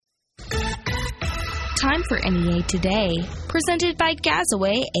time for NEA Today, presented by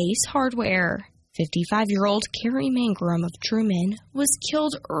Gazaway Ace Hardware. 55-year-old Carrie Mangrum of Truman was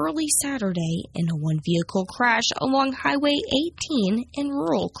killed early Saturday in a one-vehicle crash along Highway 18 in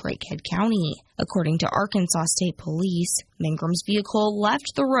rural Craighead County. According to Arkansas State Police, Mangrum's vehicle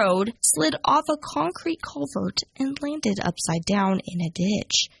left the road, slid off a concrete culvert, and landed upside down in a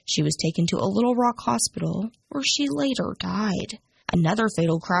ditch. She was taken to a Little Rock hospital, where she later died. Another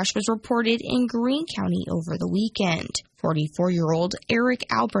fatal crash was reported in Greene County over the weekend. 44-year-old Eric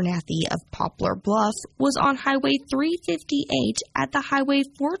Abernathy of Poplar Bluff was on Highway 358 at the Highway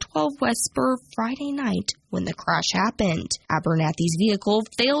 412 West Spur Friday night when the crash happened. Abernathy's vehicle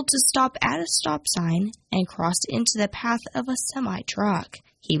failed to stop at a stop sign and crossed into the path of a semi-truck.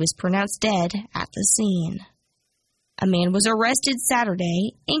 He was pronounced dead at the scene. A man was arrested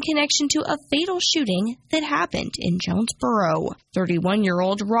Saturday in connection to a fatal shooting that happened in Jonesboro.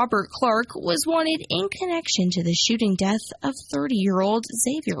 31-year-old Robert Clark was wanted in connection to the shooting death of 30-year-old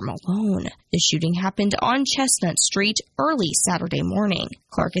Xavier Malone. The shooting happened on Chestnut Street early Saturday morning.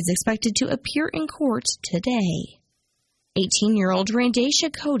 Clark is expected to appear in court today. 18-year-old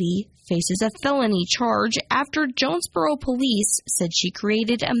Randasha Cody faces a felony charge after Jonesboro police said she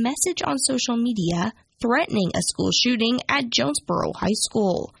created a message on social media threatening a school shooting at Jonesboro High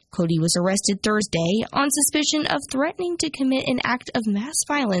School. Cody was arrested Thursday on suspicion of threatening to commit an act of mass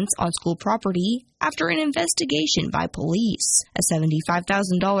violence on school property after an investigation by police. A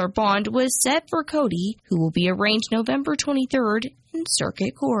 $75,000 bond was set for Cody, who will be arraigned November 23rd in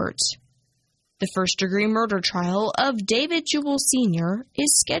circuit court. The first-degree murder trial of David Jewell Sr.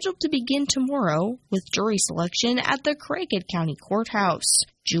 is scheduled to begin tomorrow with jury selection at the Craighead County Courthouse.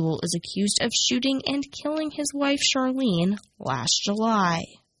 Jewell is accused of shooting and killing his wife Charlene last July.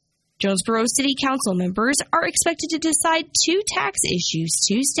 Jonesboro City Council members are expected to decide two tax issues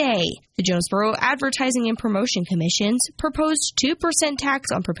Tuesday. The Jonesboro Advertising and Promotion Commission's proposed 2% tax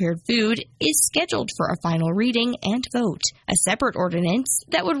on prepared food is scheduled for a final reading and vote. A separate ordinance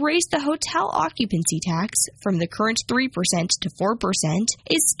that would raise the hotel occupancy tax from the current 3% to 4%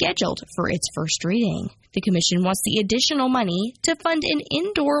 is scheduled for its first reading. The commission wants the additional money to fund an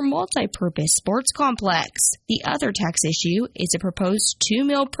indoor multi-purpose sports complex. The other tax issue is a proposed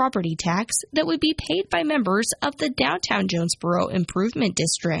 2-mil property tax that would be paid by members of the Downtown Jonesboro Improvement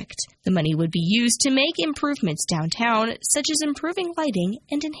District. The money would be used to make improvements downtown, such as improving lighting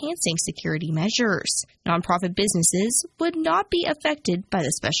and enhancing security measures. Nonprofit businesses would not be affected by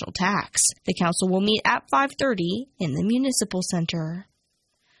the special tax. The council will meet at 5:30 in the Municipal Center.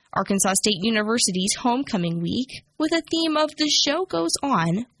 Arkansas State University's Homecoming Week, with a theme of The Show Goes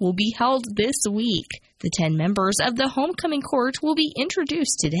On, will be held this week. The 10 members of the Homecoming Court will be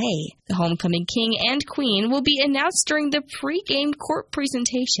introduced today. The Homecoming King and Queen will be announced during the pre-game court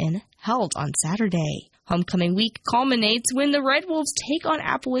presentation held on Saturday. Homecoming Week culminates when the Red Wolves take on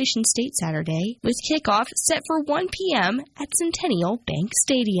Appalachian State Saturday, with kickoff set for 1 p.m. at Centennial Bank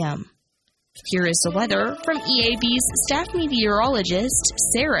Stadium. Here is the weather from EAB's staff meteorologist,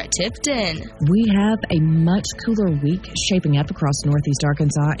 Sarah Tipton. We have a much cooler week shaping up across northeast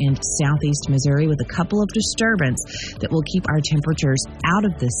Arkansas and southeast Missouri with a couple of disturbances that will keep our temperatures out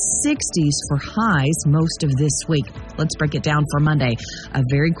of the 60s for highs most of this week. Let's break it down for Monday. A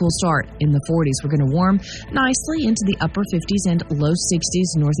very cool start in the 40s. We're going to warm nicely into the upper 50s and low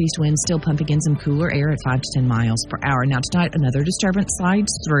 60s. Northeast winds still pumping in some cooler air at 5 to 10 miles per hour. Now tonight, another disturbance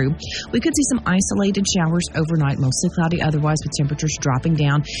slides through. We could see some isolated showers overnight, mostly cloudy otherwise, with temperatures dropping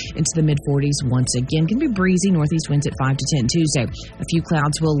down into the mid-40s once again. Can be breezy, northeast winds at 5 to 10 Tuesday. A few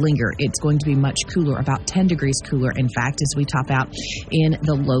clouds will linger. It's going to be much cooler, about 10 degrees cooler, in fact, as we top out in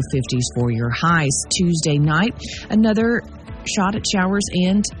the low 50s for your highs. Tuesday night, another shot at showers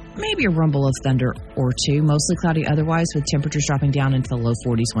and maybe a rumble of thunder or two. Mostly cloudy otherwise, with temperatures dropping down into the low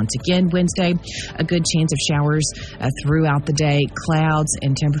 40s once again. Wednesday, a good chance of showers throughout the day. Clouds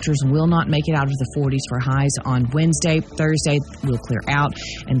and temperatures will not make it out of the 40s for highs on Wednesday. Thursday will clear out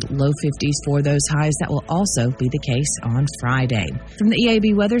and low 50s for those highs. That will also be the case on Friday. From the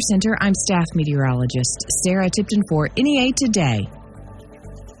EAB Weather Center, I'm staff meteorologist Sarah Tipton for NEA Today.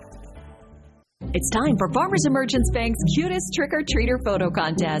 It's time for Farmers Emergence Bank's cutest trick-or-treater photo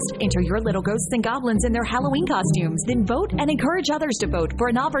contest. Enter your little ghosts and goblins in their Halloween costumes. Then vote and encourage others to vote for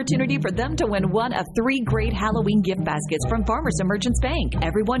an opportunity for them to win one of 3 great Halloween gift baskets from Farmers Emergence Bank.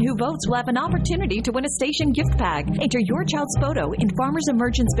 Everyone who votes will have an opportunity to win a station gift pack. Enter your child's photo in Farmers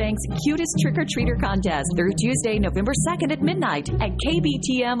Emergence Bank's cutest trick-or-treater contest through Tuesday, November 2nd at midnight at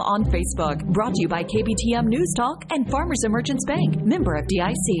KBTM on Facebook. Brought to you by KBTM News Talk and Farmers Emergence Bank. Member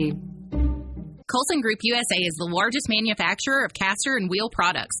FDIC. Coulson Group USA is the largest manufacturer of caster and wheel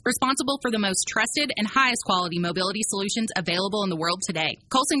products, responsible for the most trusted and highest quality mobility solutions available in the world today.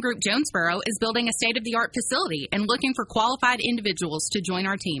 Coulson Group Jonesboro is building a state-of-the-art facility and looking for qualified individuals to join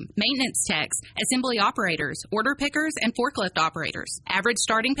our team. Maintenance techs, assembly operators, order pickers, and forklift operators. Average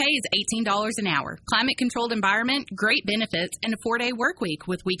starting pay is $18 an hour. Climate-controlled environment, great benefits, and a 4-day work week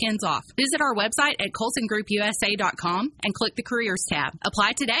with weekends off. Visit our website at CoulsonGroupUSA.com and click the Careers tab.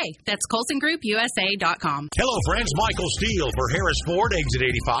 Apply today. That's CoulsonGroupUSA.com. Hello, friends. Michael Steele for Harris Ford, exit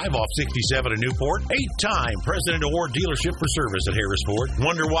 85 off 67 in Newport. 8-time President Award dealership for service at Harris Ford.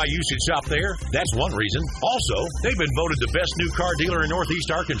 Wonder why you should shop there? That's one reason. Also, they've been voted the best new car dealer in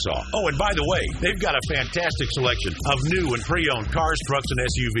Northeast Arkansas. Oh, and by the way, they've got a fantastic selection of new and pre-owned cars, trucks, and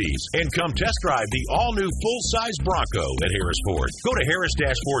SUVs. And come test drive the all-new full-size Bronco at Harris Ford. Go to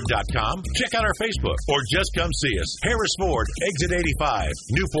harris-ford.com, check out our Facebook, or just come see us. Harris Ford, exit 85,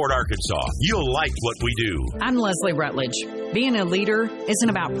 Newport, Arkansas. You'll like what we do. I'm Leslie Rutledge. Being a leader isn't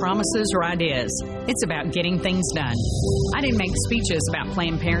about promises or ideas. It's about getting things done. I didn't make speeches about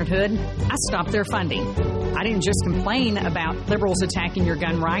Planned Parenthood. I stopped their funding. I didn't just complain about liberals attacking your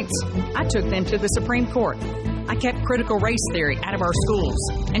gun rights. I took them to the Supreme Court. I kept critical race theory out of our schools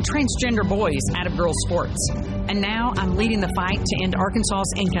and transgender boys out of girls' sports. And now I'm leading the fight to end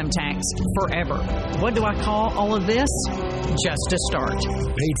Arkansas's income tax forever. What do I call all of this? Just a start.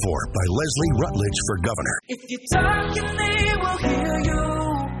 Paid for by Leslie Rutledge for governor. If you talk, they will hear you.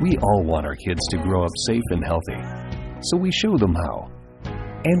 We all want our kids to grow up safe and healthy, so we show them how.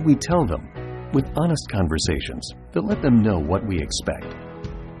 And we tell them with honest conversations that let them know what we expect.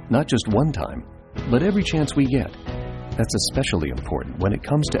 Not just one time, but every chance we get. That's especially important when it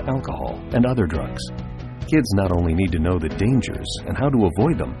comes to alcohol and other drugs. Kids not only need to know the dangers and how to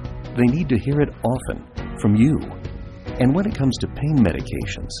avoid them, they need to hear it often from you. And when it comes to pain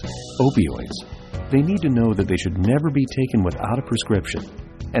medications, opioids, they need to know that they should never be taken without a prescription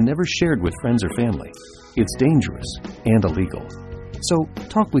and never shared with friends or family. It's dangerous and illegal. So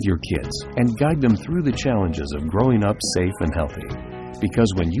talk with your kids and guide them through the challenges of growing up safe and healthy.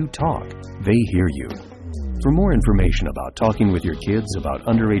 Because when you talk, they hear you. For more information about talking with your kids about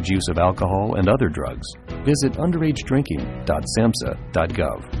underage use of alcohol and other drugs, visit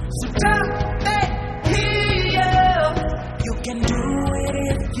underagedrinking.samhsa.gov. Stop it here. You can do it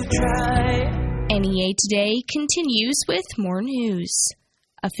if you try. NEA Today continues with more news.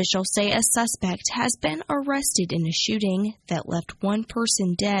 Officials say a suspect has been arrested in a shooting that left one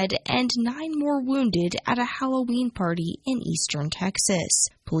person dead and 9 more wounded at a Halloween party in eastern Texas.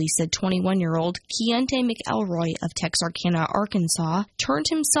 Police said 21-year-old Keontae McElroy of Texarkana, Arkansas, turned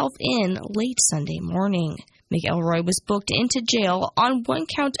himself in late Sunday morning. McElroy was booked into jail on 1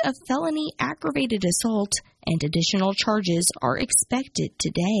 count of felony aggravated assault, and additional charges are expected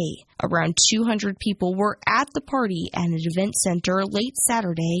today. Around 200 people were at the party at an event center late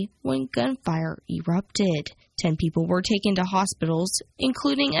Saturday when gunfire erupted. 10 people were taken to hospitals,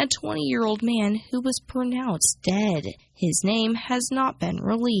 including a 20-year-old man who was pronounced dead. His name has not been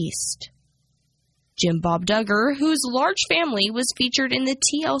released. Jim Bob Duggar, whose large family was featured in the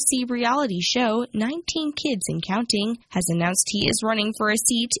TLC reality show 19 Kids and Counting, has announced he is running for a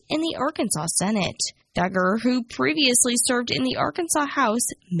seat in the Arkansas Senate. Duggar, who previously served in the Arkansas House,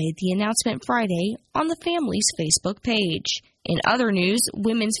 made the announcement Friday on the family's Facebook page. In other news,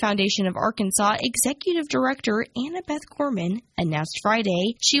 Women's Foundation of Arkansas Executive Director Anna Beth Gorman announced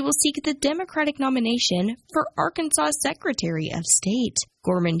Friday she will seek the Democratic nomination for Arkansas Secretary of State.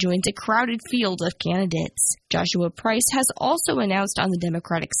 Gorman joins a crowded field of candidates. Joshua Price has also announced on the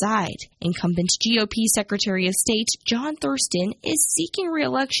Democratic side. Incumbent GOP Secretary of State John Thurston is seeking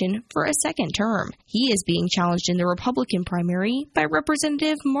re-election for a second term. He is being challenged in the Republican primary by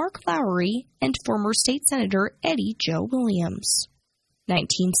Representative Mark Lowry and former State Senator Eddie Joe Williams.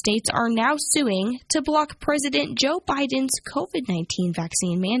 19 states are now suing to block President Joe Biden's COVID-19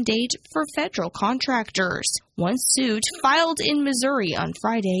 vaccine mandate for federal contractors. One suit filed in Missouri on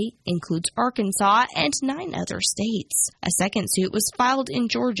Friday includes Arkansas and 9 other states. A second suit was filed in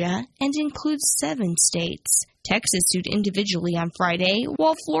Georgia and includes 7 states. Texas sued individually on Friday,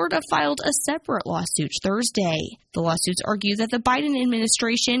 while Florida filed a separate lawsuit Thursday. The lawsuits argue that the Biden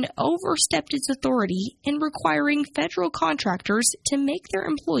administration overstepped its authority in requiring federal contractors to make their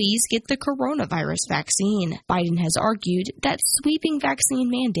employees get the coronavirus vaccine. Biden has argued that sweeping vaccine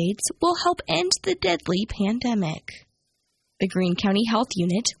mandates will help end the deadly pandemic. The Greene County Health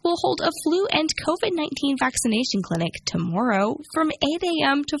Unit will hold a flu and COVID-19 vaccination clinic tomorrow from 8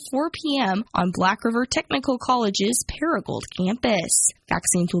 a.m. to 4 p.m. on Black River Technical College's Paragould campus.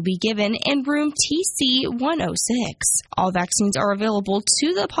 Vaccines will be given in room TC-106. All vaccines are available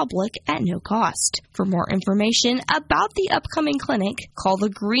to the public at no cost. For more information about the upcoming clinic, call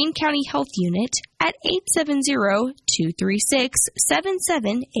the Greene County Health Unit at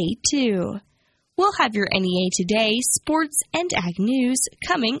 870-236-7782. We'll have your NEA Today, sports, and ag news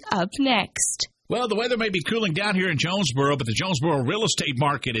coming up next. Well, the weather may be cooling down here in Jonesboro, but the Jonesboro real estate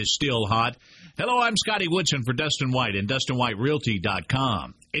market is still hot. Hello, I'm Scotty Woodson for Dustin White and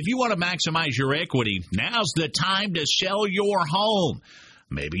DustinWhiteRealty.com. If you want to maximize your equity, now's the time to sell your home.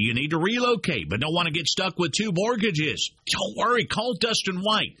 Maybe you need to relocate but don't want to get stuck with 2 mortgages. Don't worry, call Dustin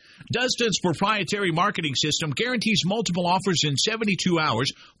White. Dustin's proprietary marketing system guarantees multiple offers in 72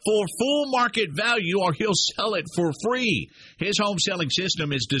 hours for full market value, or he'll sell it for free. His home selling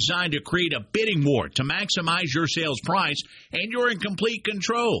system is designed to create a bidding war to maximize your sales price, and you're in complete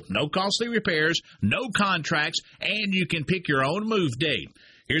control. No costly repairs, no contracts, and you can pick your own move date.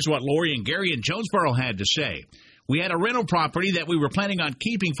 Here's what Lori and Gary in Jonesboro had to say. We had a rental property that we were planning on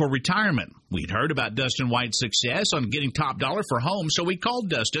keeping for retirement. We'd heard about Dustin White's success on getting top dollar for homes, so we called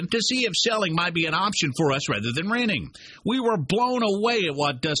Dustin to see if selling might be an option for us rather than renting. We were blown away at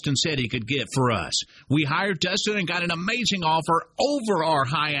what Dustin said he could get for us. We hired Dustin and got an amazing offer over our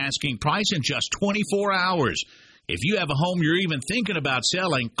high asking price in just 24 hours. If you have a home you're even thinking about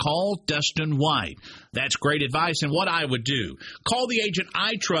selling, call Dustin White. That's great advice and what I would do. Call the agent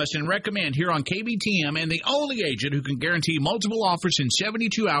I trust and recommend here on KBTM, and the only agent who can guarantee multiple offers in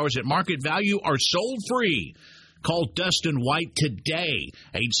 72 hours at market value are sold free. Call Dustin White today,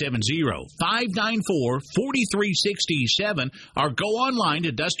 870-594-4367, or go online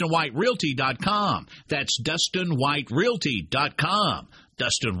to DustinWhiteRealty.com. That's DustinWhiteRealty.com.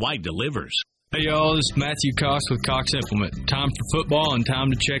 Dustin White delivers. Hey y'all, this is Matthew Cox with Cox Implement. Time for football and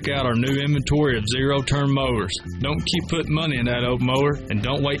time to check out our new inventory of zero-turn mowers. Don't keep putting money in that old mower, and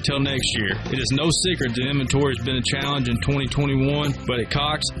don't wait till next year. It is no secret that inventory has been a challenge in 2021, but at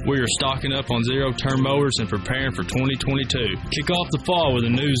Cox, we are stocking up on zero-turn mowers and preparing for 2022. Kick off the fall with a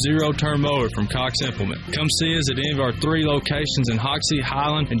new zero-turn mower from Cox Implement. Come see us at any of our 3 locations in Hoxie,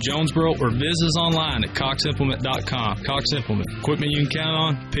 Highland, and Jonesboro, or visit us online at coximplement.com. Cox Implement. Equipment you can count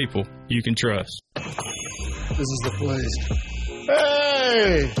on, people you can trust. This is the place.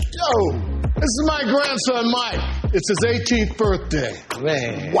 Hey! Yo! This is my grandson, Mike. It's his 18th birthday.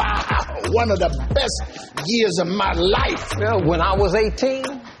 Man. Wow! One of the best years of my life. Well, when I was 18,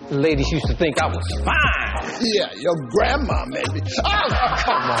 the ladies used to think I was fine. Yeah, your grandma, maybe. Oh,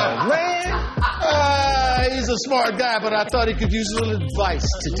 come on, man. He's a smart guy, but I thought he could use a little advice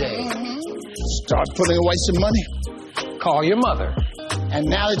today. Start putting away some money. Call your mother. And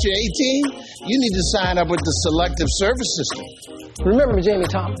now that you're 18, you need to sign up with the Selective Service System. Remember Jamie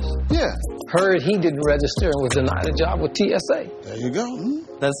Thomas? Yeah. Heard he didn't register and was denied a job with TSA. There you go.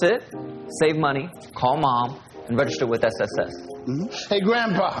 That's it. Save money, call mom, and register with SSS. Hey,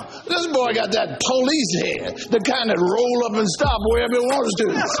 Grandpa, this boy got that police hair, the kind that roll up and stop wherever it wants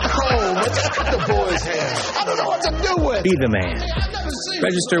to. Oh, but look at the boy's hair. I don't know what to do with it. Be the man.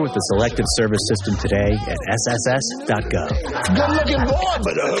 Register with the Selective Service System today at sss.gov. Good-looking boy,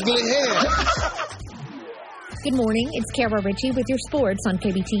 but ugly hair. Good morning. It's Kara Ritchie with your sports on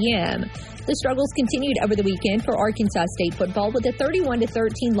KBTM. The struggles continued over the weekend for Arkansas State football with a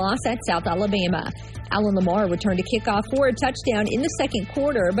 31-13 loss at South Alabama. Alan Lamar returned to kickoff for a touchdown in the second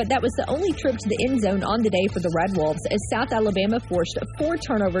quarter, but that was the only trip to the end zone on the day for the Red Wolves as South Alabama forced 4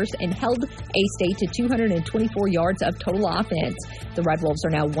 turnovers and held A-State to 224 yards of total offense. The Red Wolves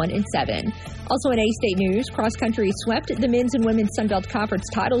are now 1-7. Also in A-State news, cross country swept the men's and women's Sun Belt Conference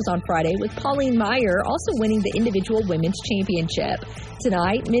titles on Friday, with Pauline Meyer also winning the individual women's championship.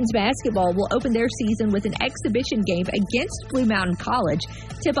 Tonight, men's basketball will open their season with an exhibition game against Blue Mountain College.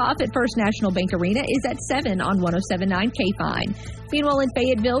 Tip-off at First National Bank Arena is at 7 on 107.9 KFIN. Meanwhile, in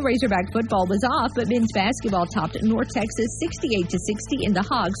Fayetteville, Razorback football was off, but men's basketball topped North Texas 68-60 in the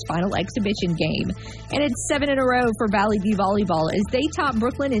Hogs' final exhibition game. And it's 7 in a row for Valley View Volleyball as they top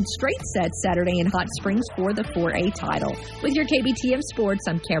Brooklyn in straight sets Saturday in Hot Springs for the 4A title. With your KBTM Sports,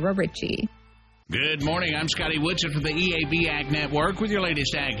 I'm Kara Ritchie. Good morning. I'm Scotty Woodson from the EAB Ag Network with your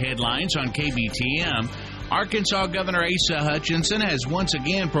latest ag headlines on KBTM. Arkansas Governor Asa Hutchinson has once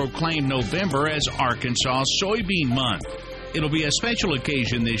again proclaimed November as Arkansas Soybean Month. It'll be a special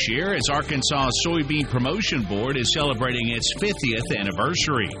occasion this year as Arkansas Soybean Promotion Board is celebrating its 50th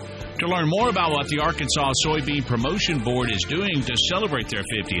anniversary. To learn more about what the Arkansas Soybean Promotion Board is doing to celebrate their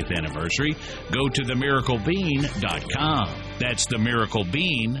 50th anniversary, go to themiraclebean.com. That's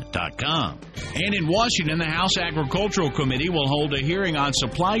themiraclebean.com. And in Washington, the House Agricultural Committee will hold a hearing on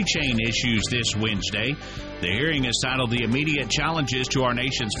supply chain issues this Wednesday. The hearing is titled The Immediate Challenges to Our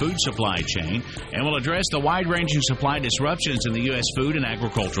Nation's Food Supply Chain and will address the wide-ranging supply disruptions in the U.S. food and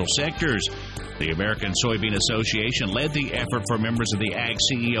agricultural sectors. The American Soybean Association led the effort for members of the Ag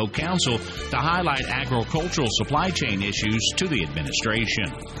CEO Council to highlight agricultural supply chain issues to the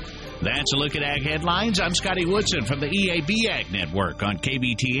administration. That's a look at Ag Headlines. I'm Scotty Woodson from the EAB Ag Network on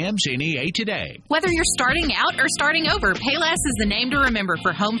KBTM's EA Today. Whether you're starting out or starting over, Payless is the name to remember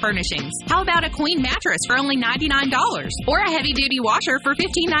for home furnishings. How about a queen mattress for only $99? Or a heavy-duty washer for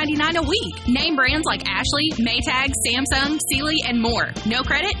 $15.99 a week? Name brands like Ashley, Maytag, Samsung, Sealy, and more. No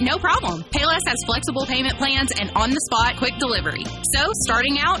credit? No problem. Payless has flexible payment plans and on-the-spot quick delivery. So,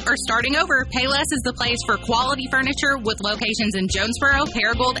 starting out or starting over, Payless is the place for quality furniture with locations in Jonesboro,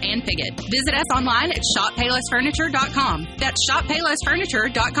 Paragould, and Piggott. Visit us online at shoppaylessfurniture.com. That's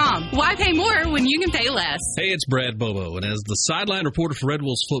shoppaylessfurniture.com. Why pay more when you can pay less? Hey, it's Brad Bobo, and as the sideline reporter for Red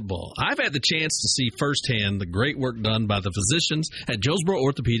Wolves football, I've had the chance to see firsthand the great work done by the physicians at Jonesboro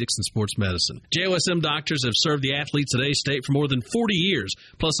Orthopedics and Sports Medicine. JOSM doctors have served the athletes at A-State for more than 40 years.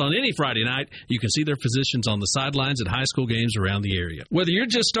 Plus, on any Friday night, you can see their physicians on the sidelines at high school games around the area. Whether you're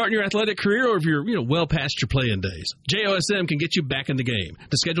just starting your athletic career or if you're well past your playing days, JOSM can get you back in the game.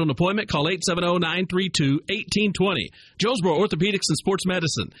 To schedule an appointment, call 870-932-1820. Jonesboro Orthopedics and Sports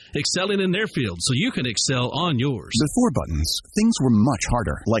Medicine, excelling in their field so you can excel on yours. Before buttons, things were much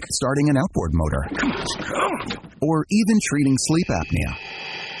harder, like starting an outboard motor or even treating sleep apnea.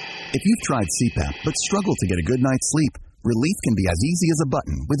 If you've tried CPAP but struggle to get a good night's sleep, relief can be as easy as a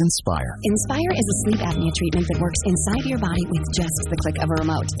button with Inspire. Inspire is a sleep apnea treatment that works inside your body with just the click of a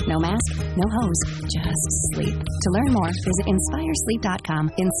remote. No mask, no hose, just sleep. To learn more, visit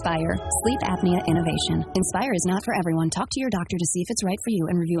InspireSleep.com. Inspire, sleep apnea innovation. Inspire is not for everyone. Talk to your doctor to see if it's right for you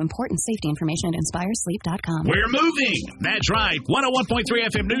and review important safety information at InspireSleep.com. We're moving! That's right. 101.3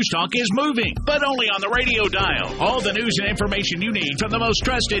 FM News Talk is moving, but only on the radio dial. All the news and information you need from the most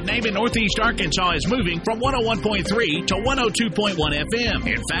trusted name in Northeast Arkansas is moving from 101.3 to 102.1 FM.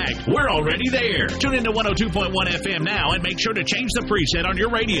 In fact, we're already there. Tune into 102.1 FM now and make sure to change the preset on your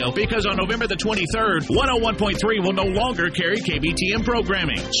radio because on November the 23rd, 101.3 will no longer carry KBTM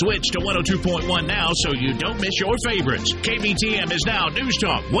programming. Switch to 102.1 now so you don't miss your favorites. KBTM is now News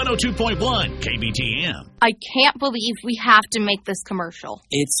Talk 102.1 KBTM. I can't believe we have to make this commercial.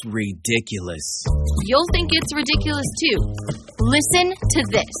 It's ridiculous. You'll think it's ridiculous too. Listen to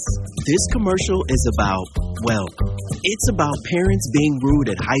this. This commercial is about, it's about parents being rude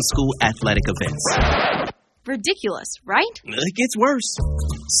at high school athletic events. Ridiculous, right? It gets worse.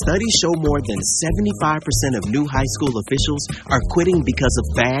 Studies show more than 75% of new high school officials are quitting because of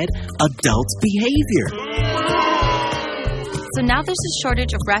bad adult behavior. So now there's a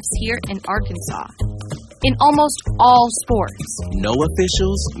shortage of refs here in Arkansas. In almost all sports. No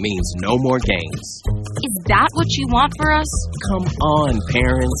officials means no more games. Is that what you want for us? Come on,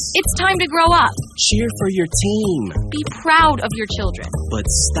 parents. It's time to grow up. Cheer for your team. Be proud of your children. But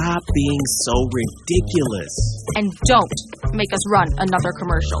stop being so ridiculous. And don't make us run another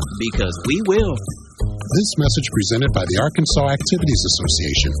commercial. Because we will. This message presented by the Arkansas Activities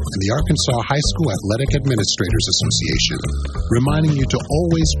Association and the Arkansas High School Athletic Administrators Association, reminding you to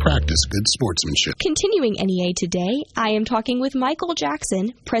always practice good sportsmanship. Continuing NEA Today, I am talking with Michael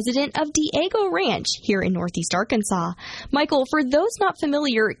Jackson, president of Diego Ranch here in Northeast Arkansas. Michael, for those not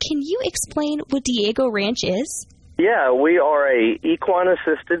familiar, can you explain what Diego Ranch is? Yeah, we are a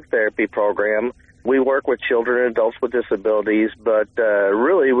equine-assisted therapy program. We work with children and adults with disabilities, but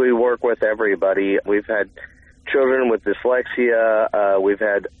really we work with everybody. We've had children with dyslexia. We've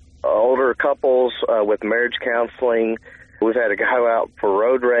had older couples with marriage counseling. We've had a guy out for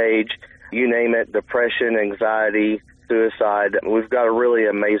road rage, you name it, depression, anxiety, suicide. We've got a really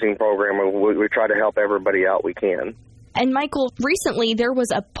amazing program. We try to help everybody out we can. And Michael, recently there was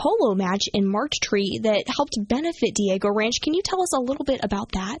a polo match in Marked Tree that helped benefit Diego Ranch. Can you tell us a little bit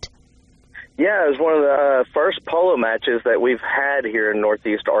about that? Yeah, it was one of the first polo matches that we've had here in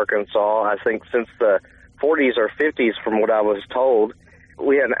Northeast Arkansas, I think since the 40s or 50s from what I was told.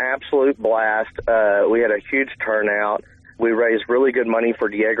 We had an absolute blast. We had a huge turnout. We raised really good money for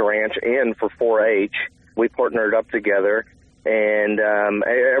Diego Ranch and for 4-H. We partnered up together, and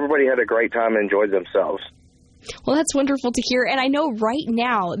everybody had a great time and enjoyed themselves. Well, that's wonderful to hear. And I know right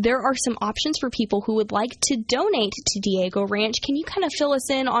now there are some options for people who would like to donate to Diego Ranch. Can you kind of fill us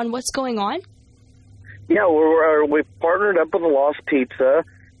in on what's going on? Yeah, we've partnered up with Lost Pizza,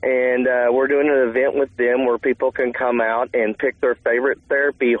 and we're doing an event with them where people can come out and pick their favorite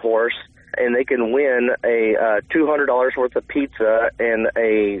therapy horse and they can win a $200 worth of pizza and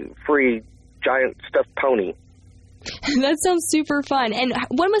a free giant stuffed pony. That sounds super fun. And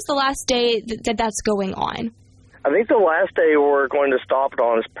when was the last day that's going on? I think the last day we're going to stop it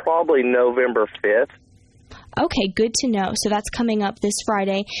on is probably November 5th. Okay, good to know. So that's coming up this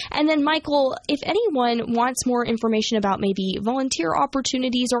Friday. And then, Michael, if anyone wants more information about maybe volunteer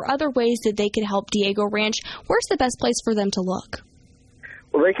opportunities or other ways that they could help Diego Ranch, where's the best place for them to look?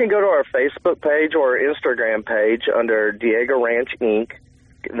 Well, they can go to our Facebook page or Instagram page under Diego Ranch, Inc.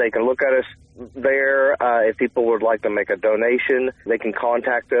 They can look at us there. If people would like to make a donation, they can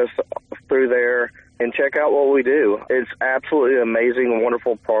contact us through there and check out what we do. It's absolutely amazing,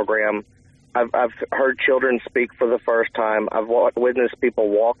 wonderful program. I've heard children speak for the first time. I've witnessed people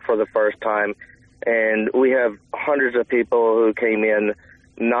walk for the first time. And we have hundreds of people who came in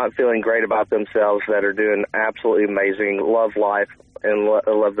not feeling great about themselves that are doing absolutely amazing, love life, and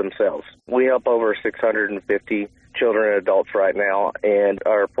love themselves. We help over 650 children and adults right now, and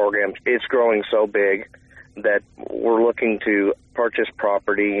our program, it's growing so big that we're looking to purchase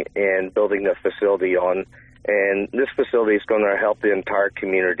property and building a facility on. And this facility is going to help the entire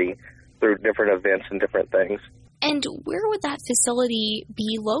community through different events and different things. And where would that facility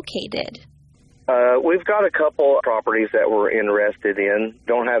be located? We've got a couple of properties that we're interested in.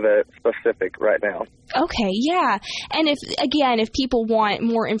 Don't have a specific right now. Okay, yeah. And if people want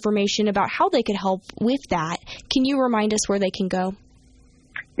more information about how they could help with that, can you remind us where they can go?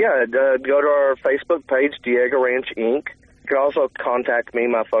 Yeah, go to our Facebook page, Diego Ranch, Inc. You can also contact me.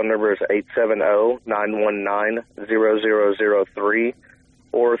 My phone number is 870-919-0003,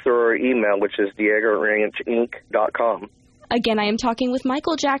 or through our email, which is diegoranchinc.com. Again, I am talking with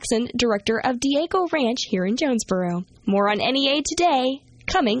Michael Jackson, director of Diego Ranch here in Jonesboro. More on NEA Today,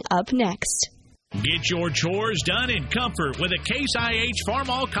 coming up next. Get your chores done in comfort with a Case IH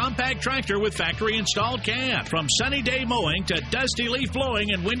Farmall compact tractor with factory-installed cab. From sunny day mowing to dusty leaf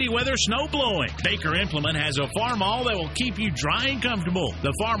blowing and windy weather snow blowing, Baker Implement has a Farmall that will keep you dry and comfortable.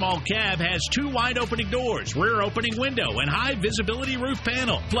 The Farmall cab has 2 wide opening doors, rear opening window, and high visibility roof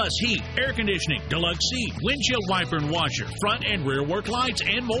panel, plus heat, air conditioning, deluxe seat, windshield wiper and washer, front and rear work lights,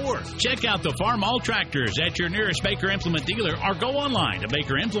 and more. Check out the Farmall tractors at your nearest Baker Implement dealer or go online to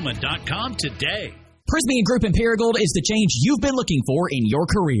bakerimplement.com today. Prismian Group in Paragould is the change you've been looking for in your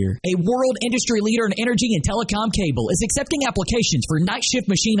career. A world industry leader in energy and telecom cable is accepting applications for night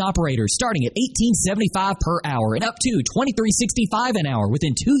shift machine operators starting at $18.75 per hour and up to $23.65 an hour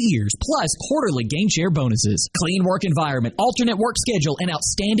within 2 years, plus quarterly gain share bonuses. Clean work environment, alternate work schedule, and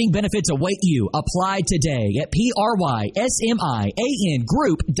outstanding benefits await you. Apply today at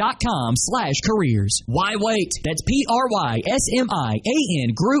prysmiangroup.com/careers. Why wait? That's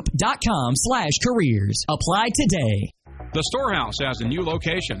prysmiangroup.com/careers. Apply today. The Storehouse has a new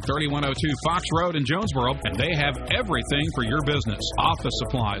location, 3102 Fox Road in Jonesboro, and they have everything for your business. Office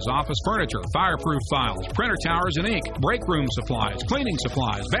supplies, office furniture, fireproof files, printer towers and ink, break room supplies, cleaning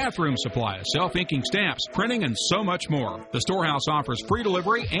supplies, bathroom supplies, self-inking stamps, printing, and so much more. The Storehouse offers free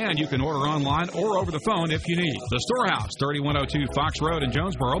delivery, and you can order online or over the phone if you need. The Storehouse, 3102 Fox Road in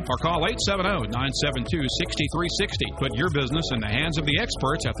Jonesboro, or call 870-972-6360. Put your business in the hands of the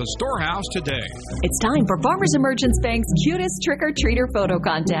experts at the Storehouse today. It's time for Farmers Emergence Bank's cutest trick-or-treater photo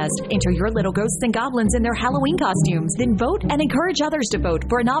contest. Enter your little ghosts and goblins in their Halloween costumes. Then vote and encourage others to vote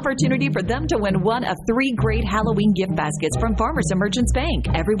for an opportunity for them to win one of 3 great Halloween gift baskets from Farmers Emergence Bank.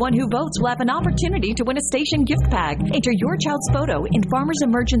 Everyone who votes will have an opportunity to win a station gift pack. Enter your child's photo in Farmers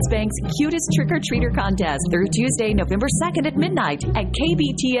Emergence Bank's cutest trick-or-treater contest through Tuesday, November 2nd at midnight at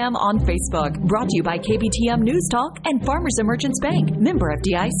KBTM on Facebook. Brought to you by KBTM News Talk and Farmers Emergence Bank. Member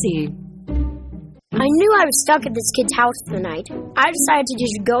FDIC. I knew I was stuck at this kid's house for the night. I decided to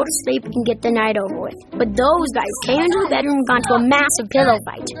just go to sleep and get the night over with. But those guys came into the bedroom and got into a massive pillow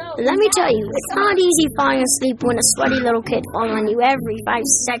fight. Let me tell you, it's not easy falling asleep when a sweaty little kid falls on you every 5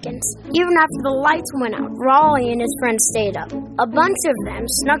 seconds. Even after the lights went out, Raleigh and his friends stayed up. A bunch of them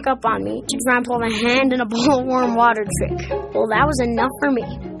snuck up on me to try and pull a hand in a bowl of warm water trick. Well, that was enough for me.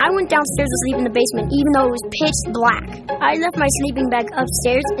 I went downstairs to sleep in the basement even though it was pitch black. I left my sleeping bag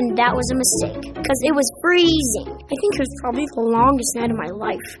upstairs and that was a mistake, because it was freezing. I think it was probably the longest night of my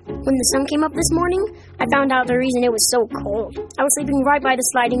life. When the sun came up this morning, I found out the reason it was so cold. I was sleeping right by the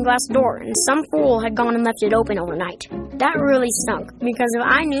sliding glass door, and some fool had gone and left it open overnight. That really stunk, because if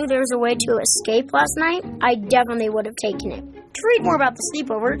I knew there was a way to escape last night, I definitely would have taken it. To read more about the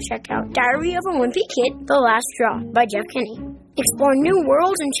sleepover, check out Diary of a Wimpy Kid, The Last Straw by Jeff Kinney. Explore new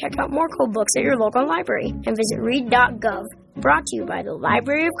worlds and check out more cool books at your local library, and visit read.gov. Brought to you by the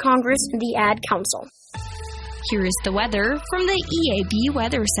Library of Congress and the Ad Council. Here is the weather from the EAB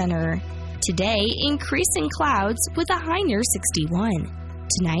Weather Center. Today, increasing clouds with a high near 61.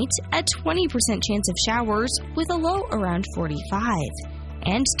 Tonight, a 20% chance of showers with a low around 45.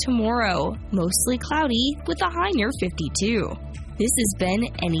 And tomorrow, mostly cloudy with a high near 52. This has been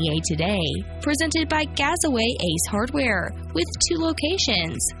NEA Today, presented by Gazaway Ace Hardware, with 2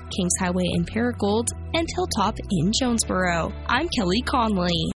 locations, Kings Highway in Paragould and Hilltop in Jonesboro. I'm Kelly Conley.